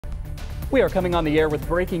We are coming on the air with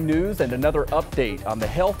breaking news and another update on the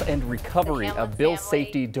health and recovery of Bill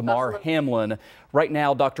safety Damar Hamlin. Right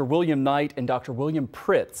now, Dr. William Knight and Dr. William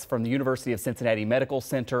Pritz from the University of Cincinnati Medical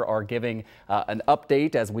Center are giving an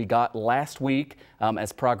update as we got last week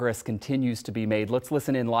as progress continues to be made. Let's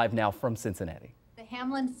listen in live now from Cincinnati. The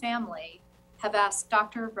Hamlin family have asked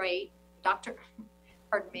Dr.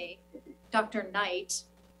 Knight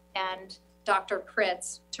and Dr.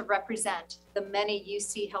 Pritz to represent the many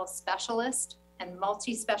UC Health specialists and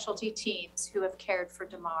multi-specialty teams who have cared for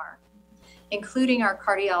Damar, including our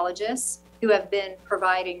cardiologists who have been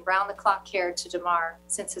providing round-the-clock care to Damar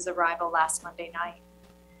since his arrival last Monday night.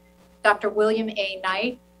 Dr. William A.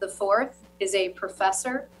 Knight IV is a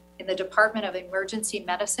professor in the Department of Emergency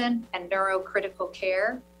Medicine and Neurocritical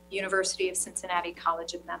Care, University of Cincinnati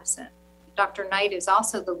College of Medicine. Dr. Knight is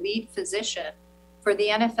also the lead physician for the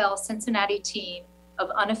NFL Cincinnati team of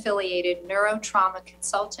unaffiliated neurotrauma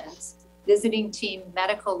consultants, visiting team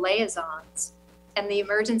medical liaisons, and the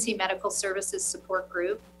emergency medical services support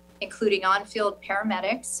group, including on-field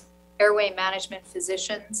paramedics, airway management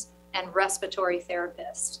physicians, and respiratory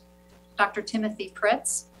therapists. Dr. Timothy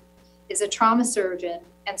Pritz is a trauma surgeon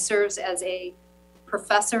and serves as a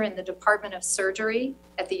professor in the Department of Surgery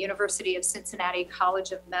at the University of Cincinnati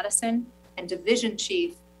College of Medicine and Division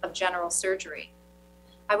Chief of General Surgery.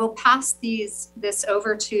 I will pass this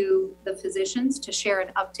over to the physicians to share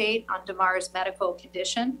an update on Damar's medical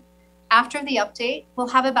condition. After the update, we'll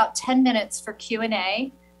have about 10 minutes for Q&A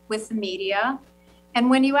with the media. And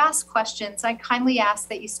when you ask questions, I kindly ask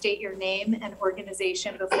that you state your name and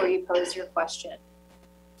organization before you pose your question.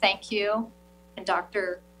 Thank you. And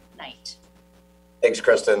Dr. Knight. Thanks,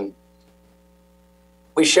 Kristen.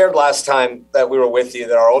 We shared last time that we were with you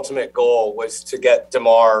that our ultimate goal was to get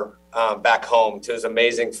Damar back home to his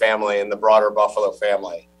amazing family and the broader Buffalo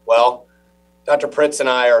family. Well, Dr. Pritz and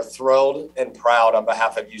I are thrilled and proud on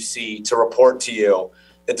behalf of UC to report to you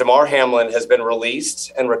that Damar Hamlin has been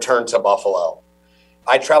released and returned to Buffalo.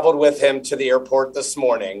 I traveled with him to the airport this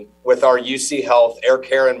morning with our UC Health Air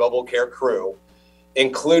Care and Mobile Care crew,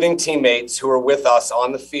 including teammates who were with us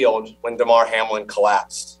on the field when Damar Hamlin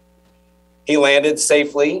collapsed. He landed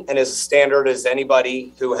safely and as standard as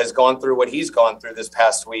anybody who has gone through what he's gone through this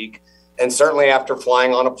past week. And certainly after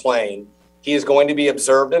flying on a plane, he is going to be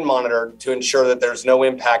observed and monitored to ensure that there's no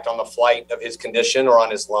impact on the flight of his condition or on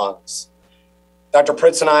his lungs. Dr.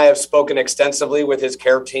 Pritz and I have spoken extensively with his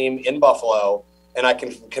care team in Buffalo, and I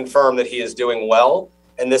can confirm that he is doing well.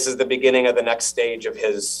 And this is the beginning of the next stage of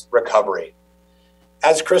his recovery.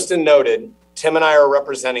 As Kristen noted, Tim and I are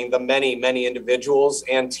representing the many, many individuals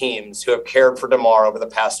and teams who have cared for Damar over the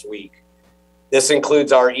past week. This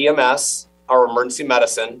includes our EMS, our emergency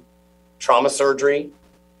medicine, trauma surgery,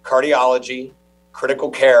 cardiology,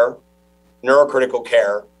 critical care, neurocritical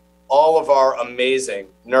care, all of our amazing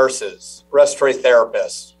nurses, respiratory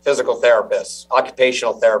therapists, physical therapists,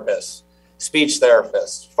 occupational therapists, speech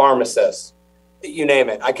therapists, pharmacists, you name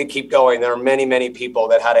it. I could keep going. There are many, many people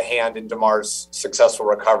that had a hand in Damar's successful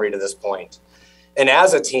recovery to this point. And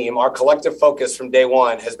as a team, our collective focus from day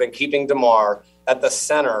one has been keeping Damar at the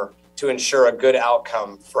center to ensure a good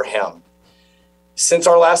outcome for him. Since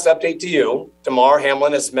our last update to you, Damar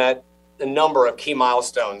Hamlin has met a number of key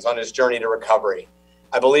milestones on his journey to recovery.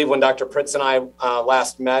 I believe when Dr. Pritz and I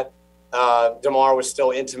last met, Damar was still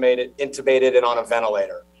intubated and on a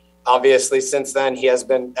ventilator. Obviously, since then, he has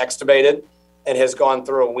been extubated and has gone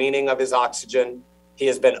through a weaning of his oxygen. He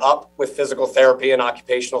has been up with physical therapy and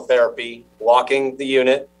occupational therapy, walking the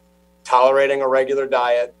unit, tolerating a regular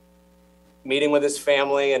diet, meeting with his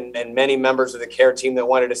family and many members of the care team that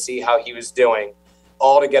wanted to see how he was doing,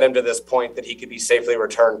 all to get him to this point that he could be safely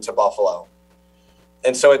returned to Buffalo.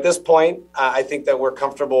 And so at this point, I think that we're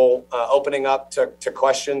comfortable opening up to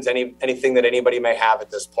questions, anything that anybody may have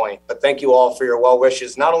at this point. But thank you all for your well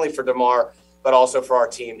wishes, not only for Damar, but also for our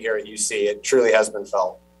team here at UC. It truly has been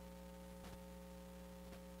felt.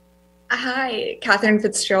 Hi, Catherine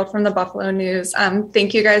Fitzgerald from the Buffalo News.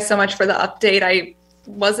 Thank you guys so much for the update. I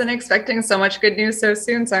wasn't expecting so much good news so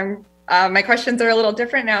soon, so my questions are a little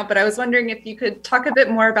different now, but I was wondering if you could talk a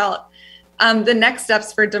bit more about the next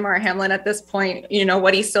steps for Damar Hamlin at this point, you know,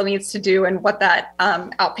 what he still needs to do and what that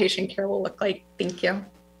outpatient care will look like. Thank you.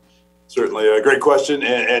 Certainly a great question,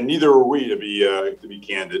 and neither are we, to be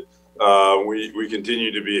candid. We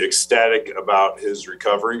continue to be ecstatic about his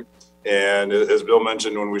recovery. And as Bill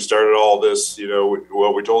mentioned, when we started all this, you know,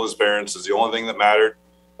 what we told his parents is the only thing that mattered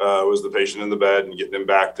was the patient in the bed and getting him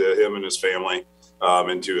back to him and his family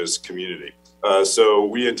and to his community. So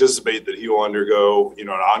we anticipate that he will undergo, you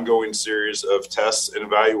know, an ongoing series of tests and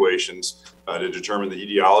evaluations to determine the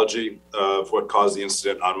etiology of what caused the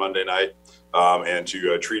incident on Monday night and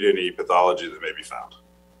to treat any pathology that may be found.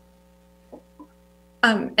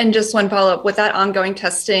 And just one follow-up, with that ongoing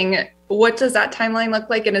testing, what does that timeline look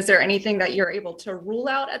like? And is there anything that you're able to rule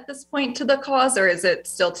out at this point to the cause, or is it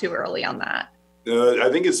still too early on that? I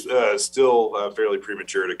think it's still fairly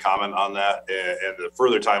premature to comment on that, and the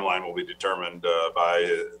further timeline will be determined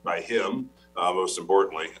by him, most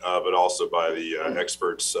importantly, but also by the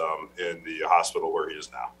experts in the hospital where he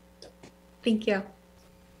is now. Thank you.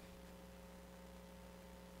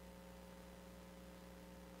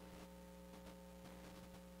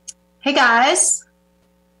 Hey guys.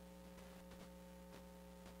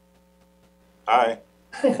 Hi.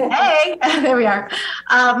 Hey, there we are.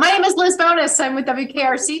 My name is Liz Bonus. I'm with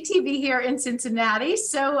WGRZ-TV here in Cincinnati.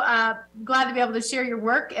 So glad to be able to share your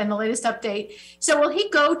work and the latest update. So will he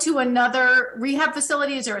go to another rehab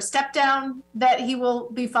facility? Is there a step down that he will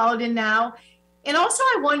be followed in now? And also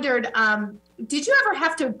I wondered, did you ever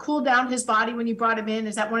have to cool down his body when you brought him in?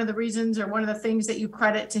 Is that one of the reasons or one of the things that you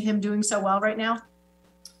credit to him doing so well right now?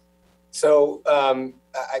 So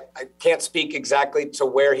I can't speak exactly to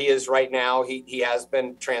where he is right now. He has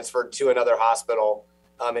been transferred to another hospital.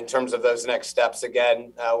 In terms of those next steps,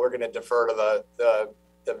 again, we're going to defer to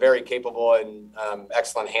the very capable and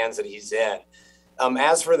excellent hands that he's in.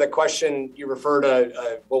 As for the question, you refer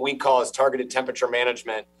to what we call as targeted temperature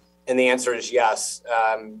management, and the answer is yes.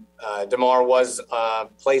 Damar was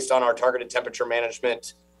placed on our targeted temperature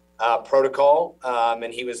management protocol,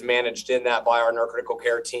 and he was managed in that by our neurocritical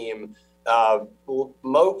care team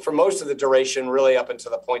for most of the duration, really up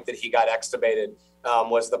until the point that he got extubated,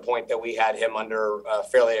 was the point that we had him under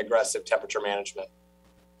fairly aggressive temperature management.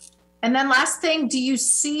 And then last thing, do you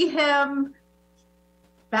see him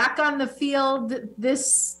back on the field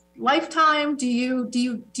this lifetime? Do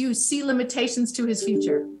you see limitations to his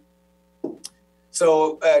future?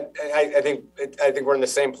 So I think we're in the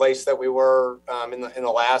same place that we were in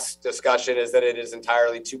the last discussion, is that it is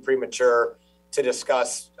entirely too premature to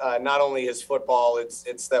discuss not only his football.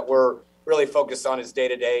 It's that we're really focused on his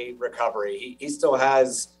day-to-day recovery. He still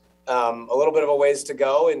has a little bit of a ways to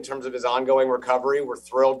go in terms of his ongoing recovery. We're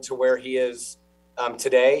thrilled to where he is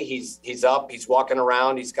today. He's up, he's walking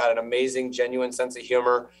around, he's got an amazing, genuine sense of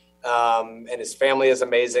humor. And his family is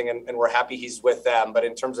amazing, and we're happy he's with them. But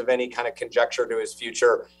in terms of any kind of conjecture to his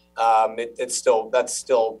future, that's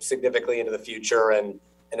still significantly into the future, and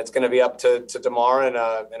it's going to be up to Damar and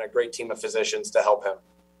a great team of physicians to help him.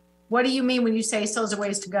 What do you mean when you say still has a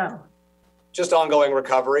ways to go? Just ongoing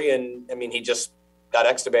recovery, and I mean, he just got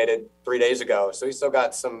extubated 3 days ago, so he's still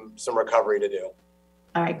got some recovery to do.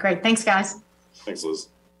 All right, great. Thanks, guys. Thanks, Liz.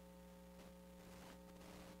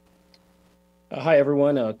 Hi,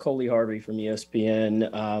 everyone. Coley Harvey from ESPN.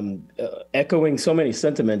 Echoing so many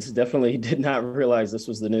sentiments, definitely did not realize this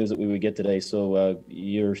was the news that we would get today. So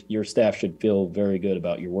your staff should feel very good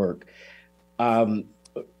about your work.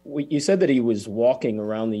 You said that he was walking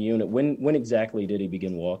around the unit. When exactly did he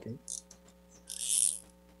begin walking?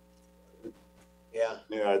 Yeah,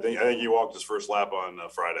 I think he walked his first lap on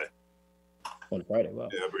Friday. On Friday, wow.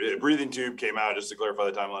 Yeah, breathing tube came out, just to clarify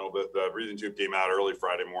the timeline a little bit. The breathing tube came out early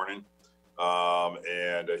Friday morning.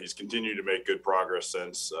 And he's continued to make good progress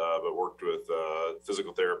since, but worked with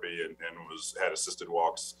physical therapy and had assisted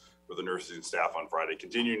walks with the nursing staff on Friday,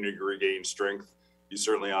 continuing to regain strength. He's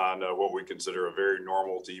certainly on what we consider a very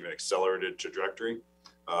normal to even accelerated trajectory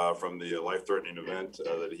from the life-threatening event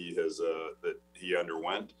that he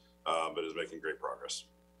underwent, but is making great progress.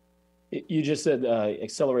 You just said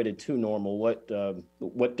accelerated to normal. What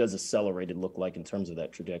does accelerated look like in terms of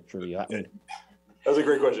that trajectory? I mean, that's a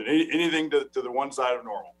great question. Anything to the one side of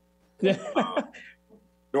normal.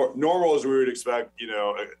 Normal, as we would expect,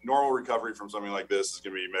 a normal recovery from something like this is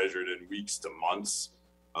going to be measured in weeks to months.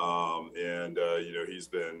 He's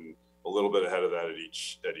been a little bit ahead of that at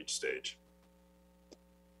each stage.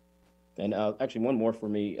 And actually, one more for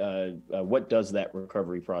me. What does that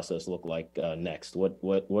recovery process look like next?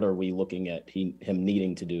 What are we looking at him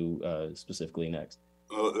needing to do specifically next?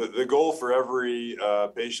 The goal for every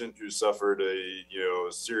patient who suffered a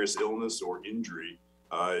serious illness or injury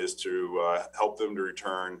is to help them to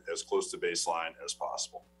return as close to baseline as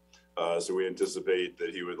possible. So we anticipate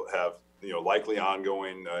that he would have likely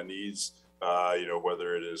ongoing needs,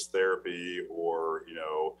 whether it is therapy or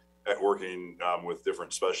working with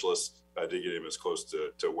different specialists to get him as close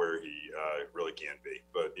to where he really can be.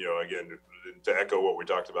 But again, to echo what we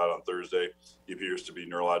talked about on Thursday, he appears to be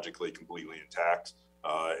neurologically completely intact.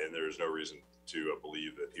 And there's no reason to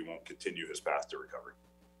believe that he won't continue his path to recovery.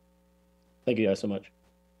 Thank you guys so much.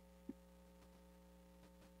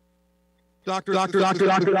 Doctor. I think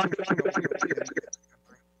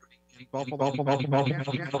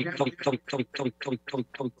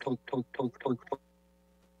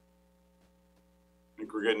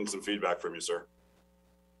we're getting some feedback from you, sir.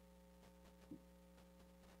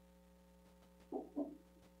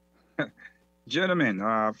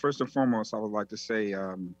 Gentlemen, first and foremost, I would like to say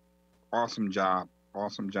awesome job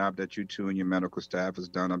that you two and your medical staff has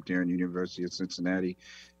done up there in the University of Cincinnati.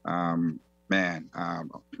 I'm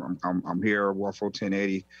here, Waffle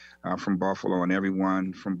 1080 from Buffalo, and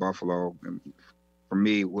everyone from Buffalo, for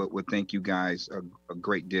me, would thank you guys a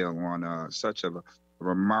great deal on such a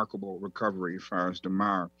remarkable recovery as far as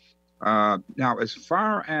Damar. Now, as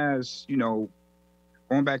far as,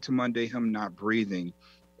 going back to Monday, him not breathing,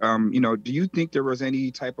 do you think there was any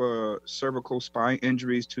type of cervical spine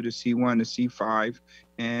injuries to the C1, the C5?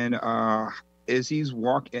 And is he's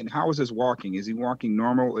walking? How is his walking? Is he walking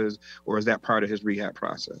normal? Or is that part of his rehab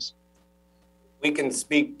process? We can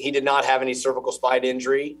speak. He did not have any cervical spine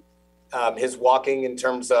injury. His walking, in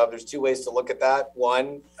terms of, there's two ways to look at that.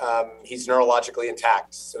 One, he's neurologically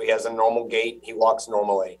intact, so he has a normal gait. He walks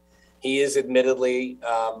normally. He is admittedly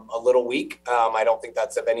a little weak. I don't think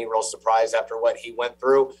that's of any real surprise after what he went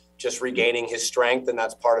through, just regaining his strength, and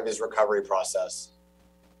that's part of his recovery process.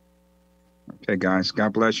 Okay, guys.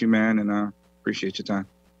 God bless you, man, and appreciate your time.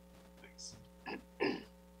 Thanks.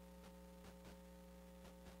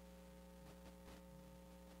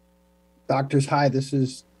 Doctors, hi, this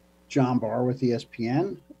is John Barr with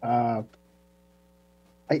ESPN. I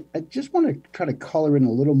just want to try to color in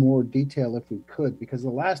a little more detail if we could, because the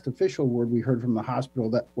last official word we heard from the hospital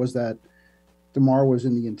was that Damar was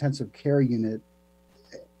in the intensive care unit.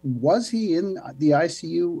 Was he in the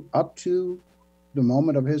ICU up to the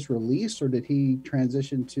moment of his release, or did he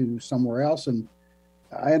transition to somewhere else? And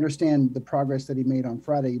I understand the progress that he made on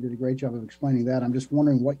Friday. You did a great job of explaining that. I'm just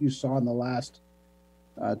wondering what you saw in the last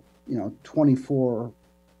 24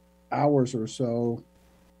 hours or so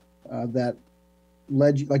that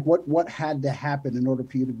led you, like what had to happen in order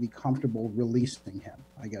for you to be comfortable releasing him,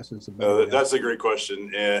 I guess is a better that's a great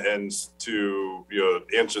question. And to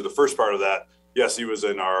answer the first part of that, yes, he was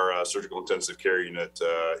in our surgical intensive care unit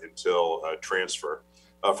until transfer.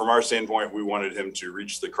 From our standpoint, we wanted him to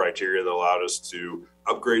reach the criteria that allowed us to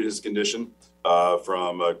upgrade his condition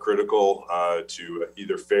from critical to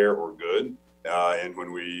either fair or good. And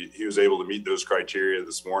when he was able to meet those criteria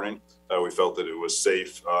this morning, we felt that it was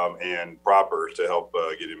safe and proper to help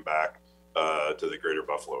get him back to the greater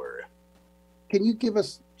Buffalo area. Can you give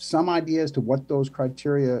us some idea as to what those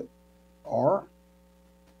criteria are?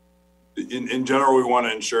 In general, we want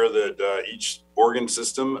to ensure that each organ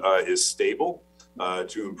system is stable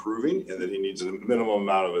to improving, and that he needs a minimum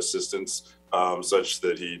amount of assistance such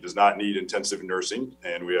that he does not need intensive nursing.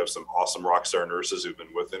 And we have some awesome rock star nurses who've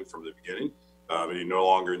been with him from the beginning. But he no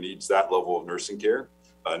longer needs that level of nursing care,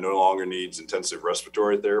 no longer needs intensive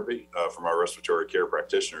respiratory therapy from our respiratory care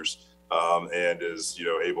practitioners, and is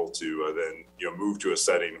able to then move to a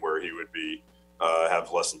setting where he would be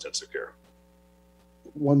have less intensive care.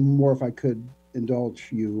 One more, if I could indulge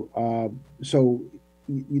you. So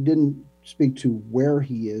you didn't speak to where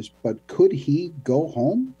he is, but could he go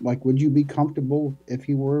home? Like, would you be comfortable if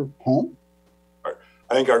he were home?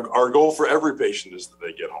 I think our goal for every patient is that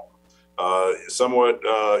they get home.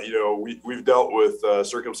 We've dealt with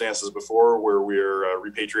circumstances before where we're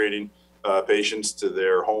repatriating patients to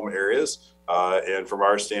their home areas. And from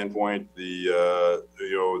our standpoint, the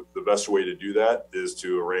best way to do that is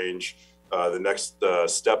to arrange the next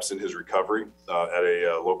steps in his recovery at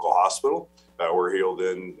a local hospital, where he'll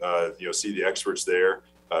then see the experts there,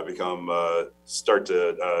 start to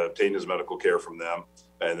obtain his medical care from them,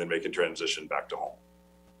 and then make a transition back to home.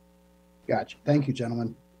 Gotcha. Thank you,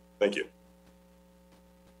 gentlemen. Thank you.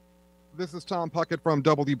 This is Tom Puckett from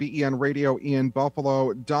WBEN Radio in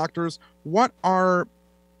Buffalo. Doctors, what are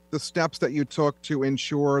the steps that you took to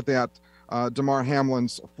ensure that Damar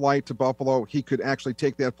Hamlin's flight to Buffalo, he could actually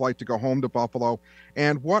take that flight to go home to Buffalo?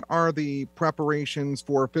 And what are the preparations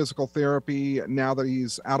for physical therapy now that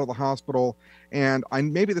he's out of the hospital? And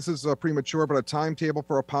maybe this is premature, but a timetable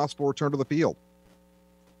for a possible return to the field?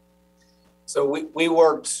 So we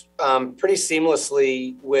worked pretty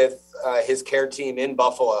seamlessly with his care team in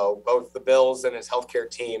Buffalo, both the Bills and his healthcare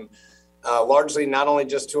team, largely not only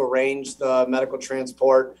just to arrange the medical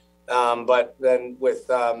transport, but then with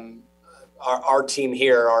our team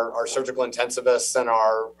here, our surgical intensivists and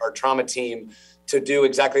our trauma team, to do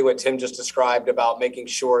exactly what Tim just described about making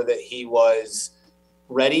sure that he was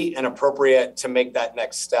ready and appropriate to make that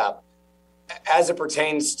next step. As it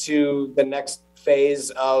pertains to the next phase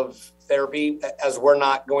of therapy. As we're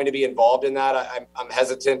not going to be involved in that, I'm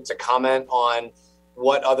hesitant to comment on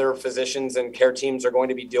what other physicians and care teams are going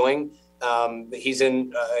to be doing. He's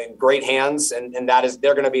in great hands, and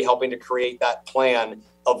they're going to be helping to create that plan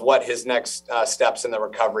of what his next steps in the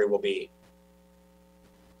recovery will be.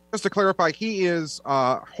 Just to clarify, he is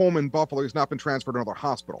home in Buffalo. He's not been transferred to another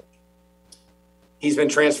hospital. He's been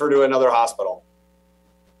transferred to another hospital.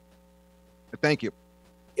 Thank you.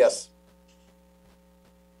 Yes.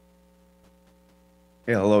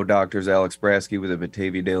 Hey, hello, doctors. Alex Brasky with the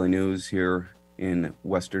Batavia Daily News here in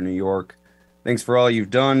Western New York. Thanks for all you've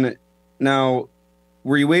done. Now,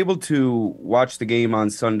 were you able to watch the game on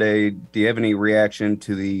Sunday? Do you have any reaction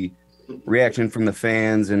to the reaction from the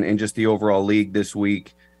fans and just the overall league this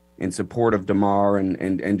week in support of Damar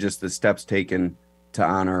and just the steps taken to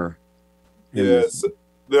honor him? Yes.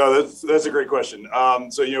 No, that's a great question.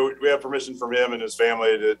 So, we have permission from him and his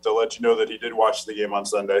family to let you know that he did watch the game on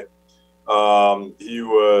Sunday. He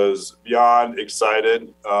was beyond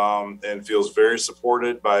excited and feels very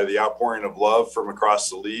supported by the outpouring of love from across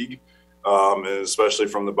the league, and especially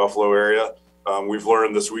from the Buffalo area. We've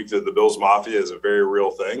learned this week that the Bills Mafia is a very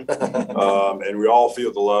real thing, and we all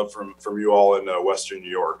feel the love from you all in Western New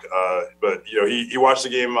York. But he watched the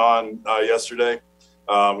game on yesterday.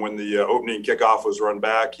 When the opening kickoff was run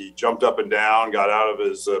back, he jumped up and down, got out of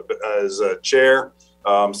his chair,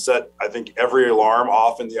 set, I think, every alarm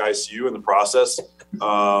off in the ICU in the process.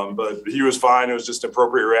 But he was fine. It was just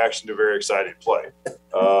appropriate reaction to a very exciting play.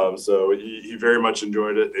 So he very much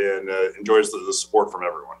enjoyed it and enjoys the support from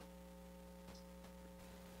everyone.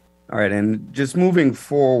 All right, and just moving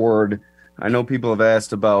forward, I know people have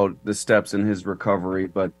asked about the steps in his recovery,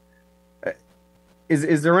 but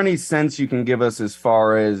is there any sense you can give us as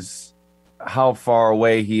far as how far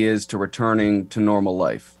away he is to returning to normal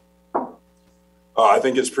life? I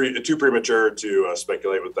think it's too premature to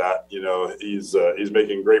speculate with that. He's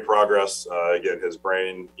making great progress. Again, his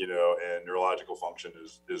brain, and neurological function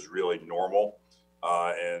is really normal.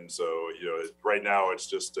 And so, right now it's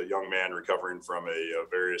just a young man recovering from a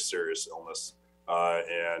very serious illness.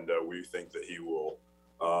 And we think that he will,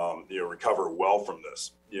 recover well from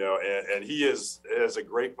this, and he has a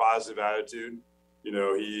great positive attitude.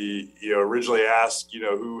 He originally asked,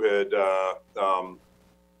 who had,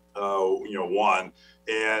 won.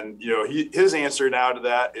 And, his answer now to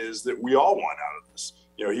that is that we all won out of this.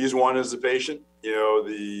 He's won as a patient.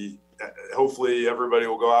 Hopefully everybody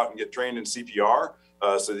will go out and get trained in CPR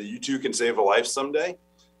so that you too can save a life someday.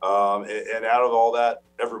 And out of all that,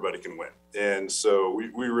 everybody can win. And so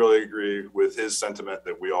we really agree with his sentiment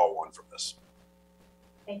that we all won from this.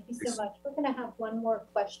 Thank you so much. We're going to have one more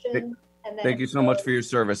question. And then Thank you so much for your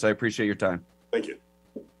service. I appreciate your time. Thank you.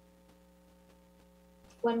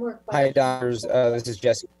 One more question. Hi, doctors. This is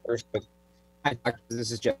Jesse Kirsch. Hi, doctors.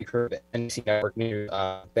 This is Jesse Kirsch, NBC Network News.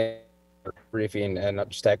 Thank you for briefing and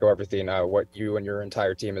just echo everything what you and your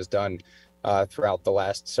entire team has done throughout the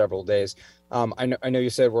last several days. I know you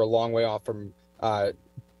said we're a long way off from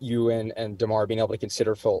you and Damar being able to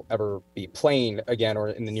consider if he'll ever be playing again, or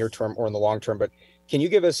in the near term or in the long term. But can you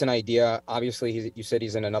give us an idea? Obviously, you said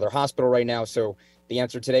he's in another hospital right now, so the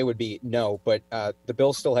answer today would be no. But the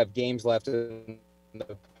Bills still have games left in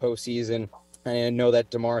the postseason. I know that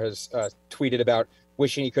Damar has tweeted about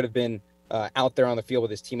wishing he could have been out there on the field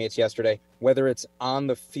with his teammates yesterday, whether it's on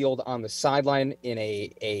the field on the sideline in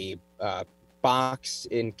a box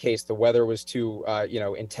in case the weather was too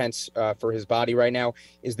intense for his body right now.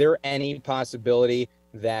 Is there any possibility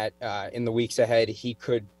that in the weeks ahead he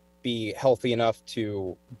could be healthy enough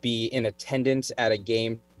to be in attendance at a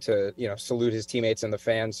game to salute his teammates and the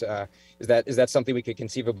fans? Is that something we could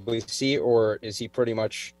conceivably see, or is he pretty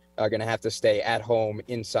much going to have to stay at home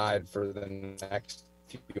inside for the next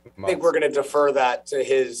few months? I think we're going to defer that to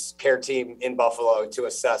his care team in Buffalo to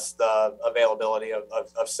assess the availability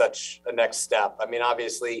of such a next step. I mean,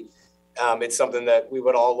 obviously, it's something that we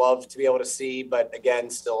would all love to be able to see, but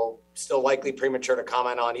again, still likely premature to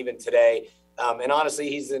comment on even today. And honestly,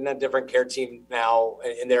 he's in a different care team now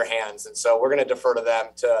in their hands. And so we're going to defer to them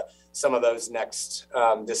to some of those next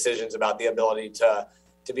decisions about the ability to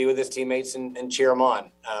be with his teammates and cheer them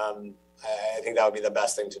on. I think that would be the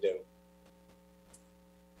best thing to do.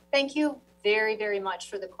 Thank you very, very much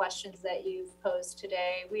for the questions that you've posed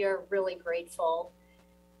today. We are really grateful.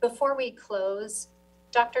 Before we close,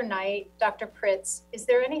 Dr. Knight, Dr. Pritz, is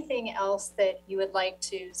there anything else that you would like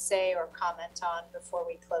to say or comment on before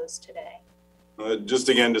we close today? Just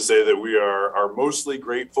again to say that we are mostly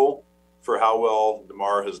grateful for how well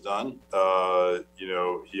Damar has done.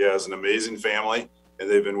 He has an amazing family, and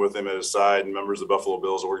they've been with him at his side, and members of the Buffalo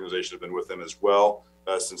Bills organization have been with him as well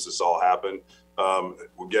since this all happened.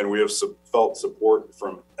 Again, we have felt support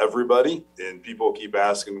from everybody, and people keep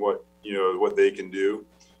asking what they can do.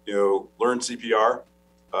 Learn CPR,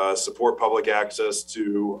 support public access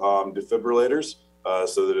to defibrillators,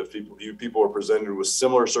 so that if people are presented with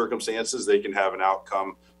similar circumstances, they can have an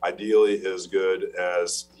outcome ideally as good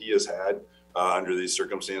as he has had under these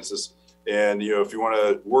circumstances. And if you want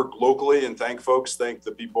to work locally and thank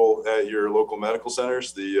the people at your local medical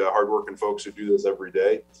centers, the hardworking folks who do this every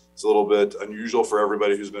day. It's a little bit unusual for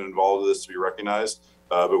everybody who's been involved with this to be recognized,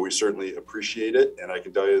 but we certainly appreciate it. And I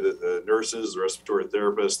can tell you that the nurses, the respiratory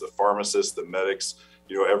therapists, the pharmacists, the medics,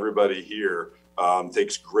 everybody here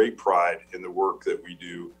takes great pride in the work that we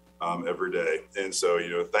do every day. And so,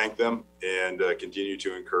 thank them and continue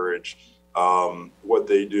to encourage what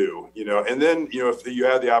they do, and then, if you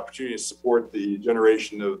have the opportunity to support the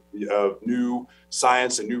generation of new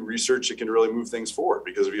science and new research, it can really move things forward.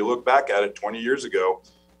 Because if you look back at it 20 years ago,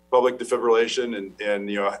 public defibrillation and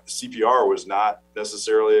CPR was not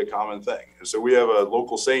necessarily a common thing. And so we have a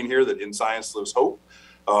local saying here that in science lives hope.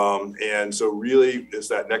 And so really it's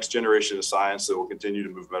that next generation of science that will continue to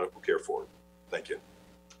move medical care forward. Thank you.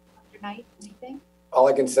 Dr. Knight, anything? All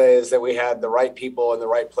I can say is that we had the right people in the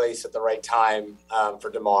right place at the right time for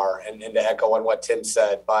Damar, and to echo on what Tim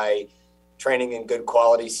said, by training in good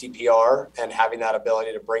quality CPR and having that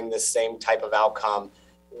ability to bring this same type of outcome,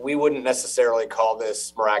 we wouldn't necessarily call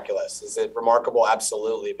this miraculous. Is it remarkable?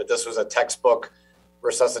 Absolutely. But this was a textbook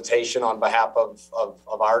resuscitation on behalf of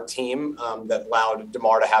our team that allowed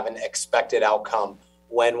Damar to have an expected outcome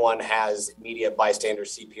when one has immediate bystander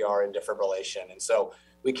CPR and defibrillation. And so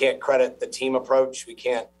we can't credit the team approach. We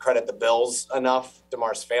can't credit the Bills enough,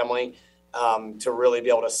 Damar's family, to really be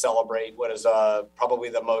able to celebrate what is probably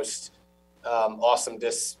the most awesome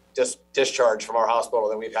discharge from our hospital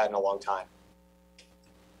that we've had in a long time.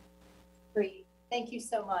 Great. Thank you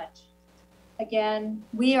so much. Again,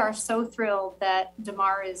 we are so thrilled that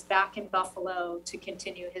Damar is back in Buffalo to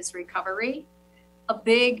continue his recovery. A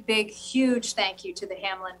big, huge thank you to the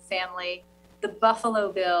Hamlin family, the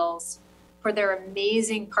Buffalo Bills, for their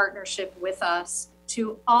amazing partnership with us,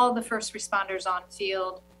 to all the first responders on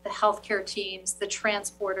field, the healthcare teams, the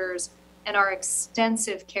transporters, and our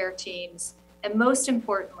extensive care teams, and most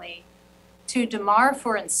importantly, to Damar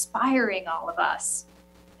for inspiring all of us.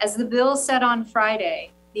 As the Bills said on Friday,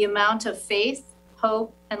 the amount of faith,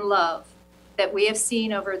 hope, and love that we have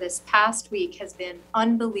seen over this past week has been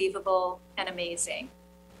unbelievable and amazing.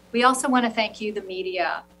 We also want to thank you, the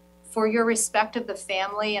media, for your respect of the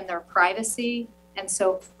family and their privacy, and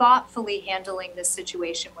so thoughtfully handling this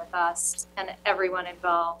situation with us and everyone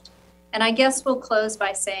involved. And I guess we'll close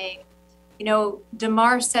by saying,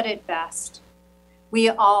 Damar said it best. We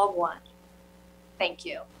all won. Thank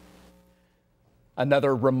you.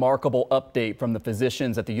 Another remarkable update from the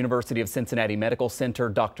physicians at the University of Cincinnati Medical Center,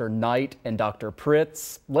 Dr. Knight and Dr.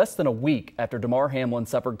 Pritz. Less than a week after Damar Hamlin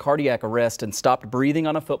suffered cardiac arrest and stopped breathing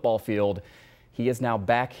on a football field, he is now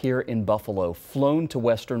back here in Buffalo, flown to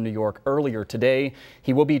Western New York earlier today.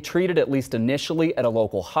 He will be treated, at least initially, at a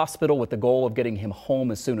local hospital with the goal of getting him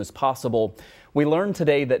home as soon as possible. We learned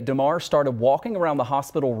today that Damar started walking around the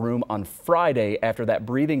hospital room on Friday after that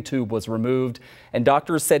breathing tube was removed, and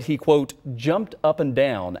doctors said he, quote, jumped up and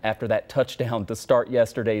down after that touchdown to start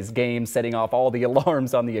yesterday's game, setting off all the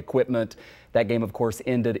alarms on the equipment. That game, of course,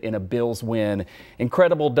 ended in a Bills win.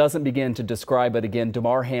 Incredible doesn't begin to describe it. Again,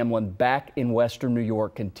 Damar Hamlin back in Western New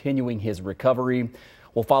York, continuing his recovery.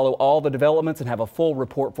 We'll follow all the developments and have a full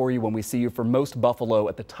report for you when we see you for Most Buffalo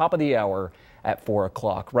at the top of the hour at 4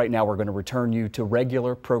 o'clock. Right now, we're going to return you to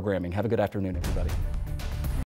regular programming. Have a good afternoon, everybody.